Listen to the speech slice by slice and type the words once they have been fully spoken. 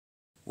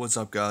What's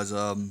up, guys?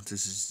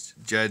 This is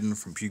Jaden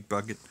from Puke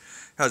Bucket.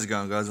 How's it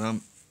going, guys?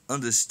 I'm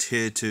just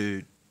here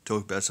to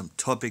talk about some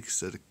topics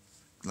that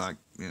are,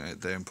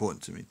 they're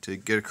important to me to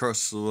get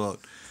across the world.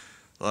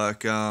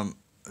 Like,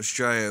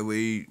 Australia,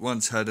 we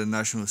once had a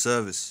national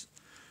service.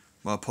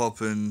 My pop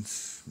and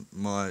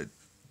my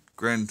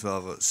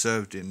grandfather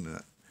served in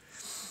that.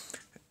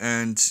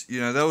 And,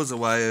 that was a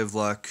way of,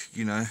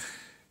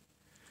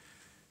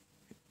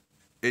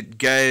 it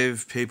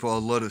gave people a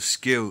lot of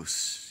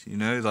skills,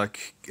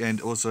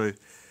 and also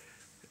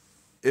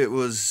it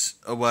was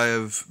a way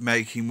of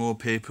making more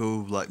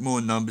people,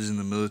 more numbers in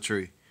the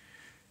military.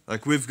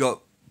 We've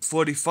got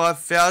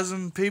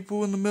 45,000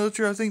 people in the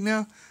military, I think,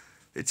 now.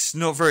 It's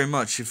not very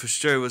much. If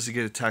Australia was to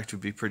get attacked,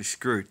 we'd be pretty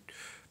screwed.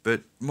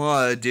 But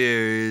my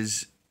idea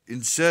is,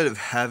 instead of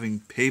having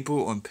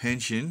people on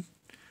pension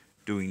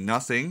doing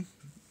nothing,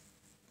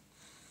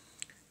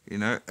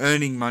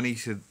 earning money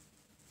to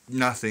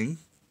nothing,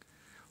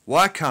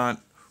 why can't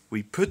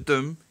we put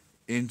them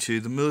into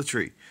the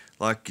military?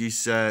 Like you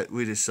said,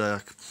 we just say,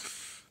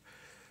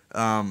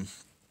 you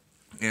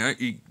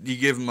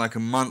give them a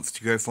month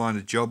to go find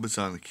a job or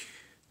something,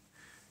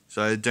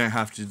 so they don't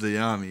have to do the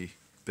army.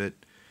 But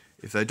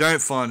if they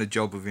don't find a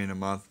job within a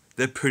month,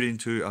 they're put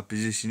into a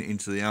position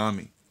into the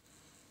army.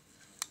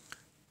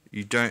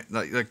 You don't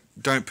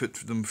don't put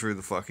them through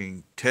the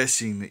fucking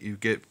testing that you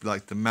get,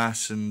 the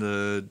maths and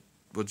the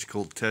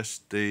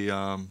test,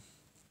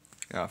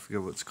 I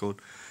forget what it's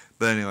called.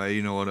 But anyway,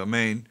 you know what I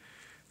mean.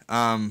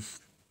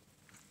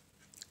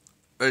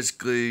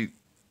 Basically,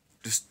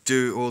 just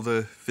do all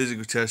the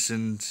physical tests,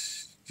 and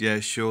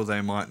yeah, sure,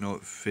 they might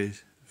not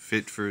fit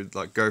through,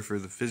 go through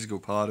the physical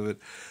part of it,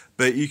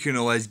 but you can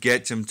always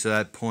get them to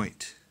that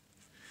point.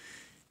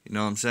 You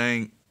know what I'm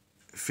saying?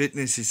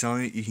 Fitness is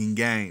something you can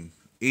gain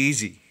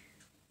easy,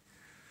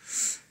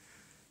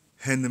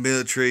 and the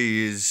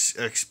military is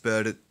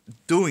expert at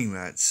doing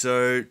that.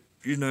 So,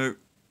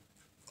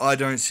 I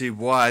don't see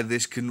why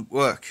this couldn't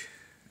work.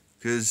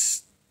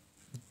 Because,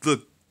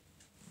 look,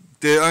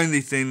 the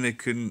only thing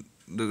that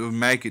would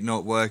make it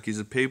not work is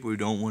the people who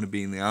don't want to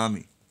be in the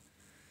army.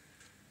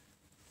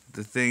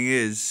 The thing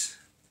is,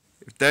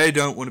 if they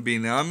don't want to be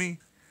in the army,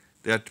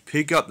 they have to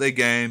pick up their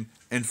game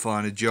and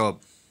find a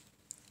job.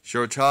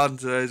 Sure, it's hard in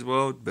today's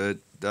world, but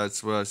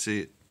that's where I see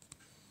it.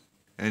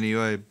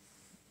 Anyway,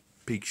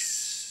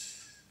 peace.